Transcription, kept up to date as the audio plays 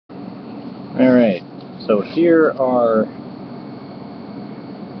Alright, so here are,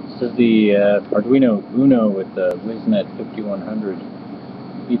 this is the Arduino Uno with the WizNet 5100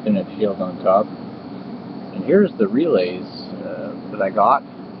 Ethernet shield on top. And here's the relays that I got.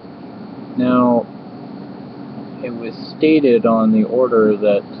 Now, it was stated on the order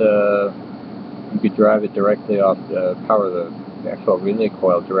that you could drive it directly off power the actual relay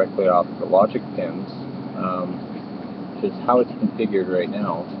coil directly off the logic pins, which is how it's configured right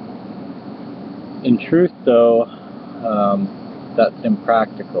now. In truth, though, that's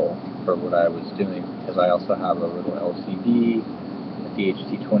impractical for what I was doing, because I also have a little LCD, a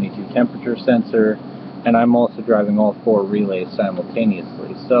DHT22 temperature sensor, and I'm also driving all four relays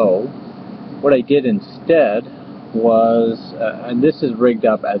simultaneously. So what I did instead was, and this is rigged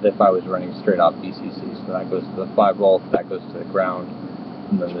up as if I was running straight off VCC, so that goes to the 5 volt, that goes to the ground,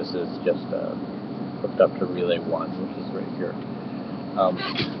 and then this is just hooked up to relay 1, which is right here.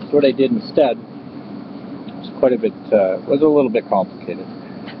 So what I did instead was a little bit complicated.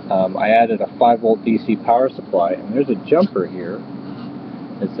 I added a 5 volt DC power supply, and there's a jumper here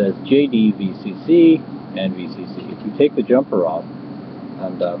that says JD VCC and VCC. If you take the jumper off,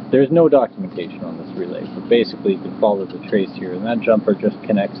 and there's no documentation on this relay, but basically you can follow the trace here, and that jumper just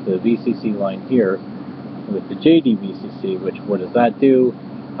connects the VCC line here with the JD VCC, which, what does that do?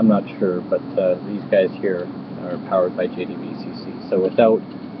 I'm not sure, but these guys here are powered by JD VCC. So without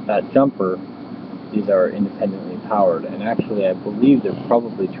that jumper, these are independently powered, and actually I believe they're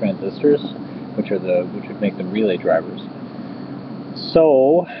probably transistors, which would make them relay drivers.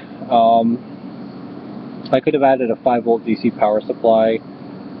 So I could have added a 5 volt DC power supply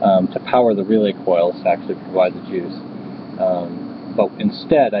to power the relay coils to actually provide the juice, but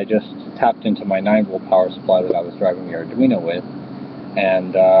instead I just tapped into my 9 volt power supply that I was driving the Arduino with,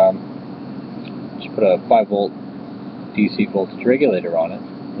 and just put a 5 volt DC voltage regulator on it,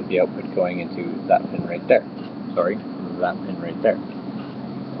 with the output going into that pin right there. Sorry, that pin right there.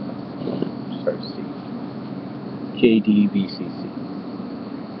 Start to see. JD-VCC.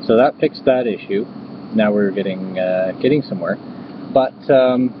 So that fixed that issue. Now we're getting somewhere. But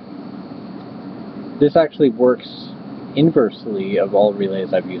this actually works inversely of all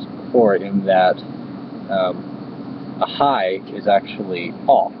relays I've used before, in that a high is actually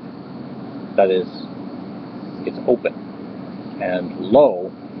off. That is, it's open. And low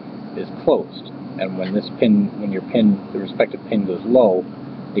is closed, and when the respective pin goes low,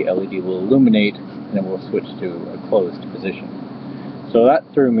 the LED will illuminate and it will switch to a closed position. So that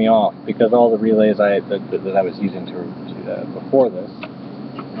threw me off, because all the relays that I was using before this,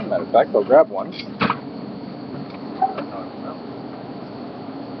 as a matter of fact, I'll grab one.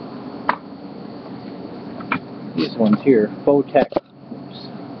 These ones here, Photech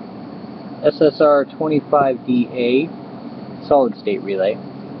SRD-05VDC-SL-C solid state relay.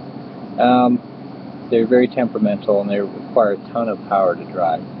 They're very temperamental, and they require a ton of power to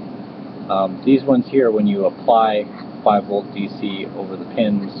drive. These ones here, when you apply 5 volt DC over the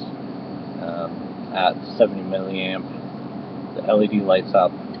pins at 70 milliamp, the LED lights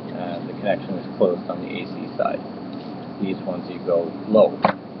up and the connection is closed on the AC side. These ones you go low.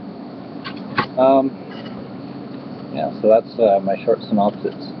 Yeah, so that's my short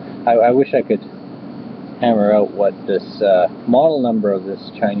synopsis. I wish I could hammer out what this model number of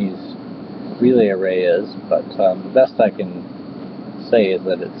this Chinese relay array is, but the best I can say is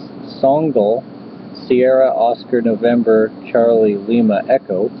that it's Songle Sierra Oscar November Charlie Lima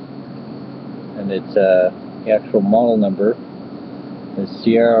Echo, and it's the actual model number is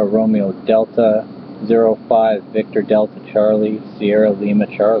Sierra Romeo Delta 05 Victor Delta Charlie Sierra Lima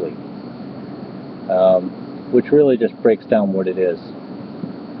Charlie, which really just breaks down what it is.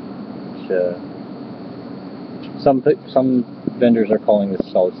 Some vendors are calling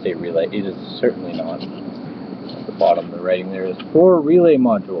this solid-state relay. It is certainly not. At the bottom, the writing there is 4 relay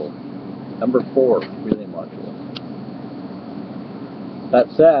module. Number 4 relay module. That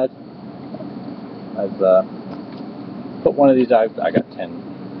said, I've put one of these. I got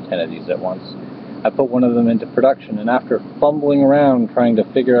 10 of these at once. I put one of them into production, and after fumbling around trying to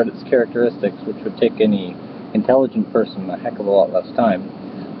figure out its characteristics, which would take any intelligent person a heck of a lot less time,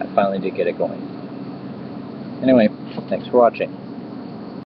 I finally did get it going. Anyway, thanks for watching.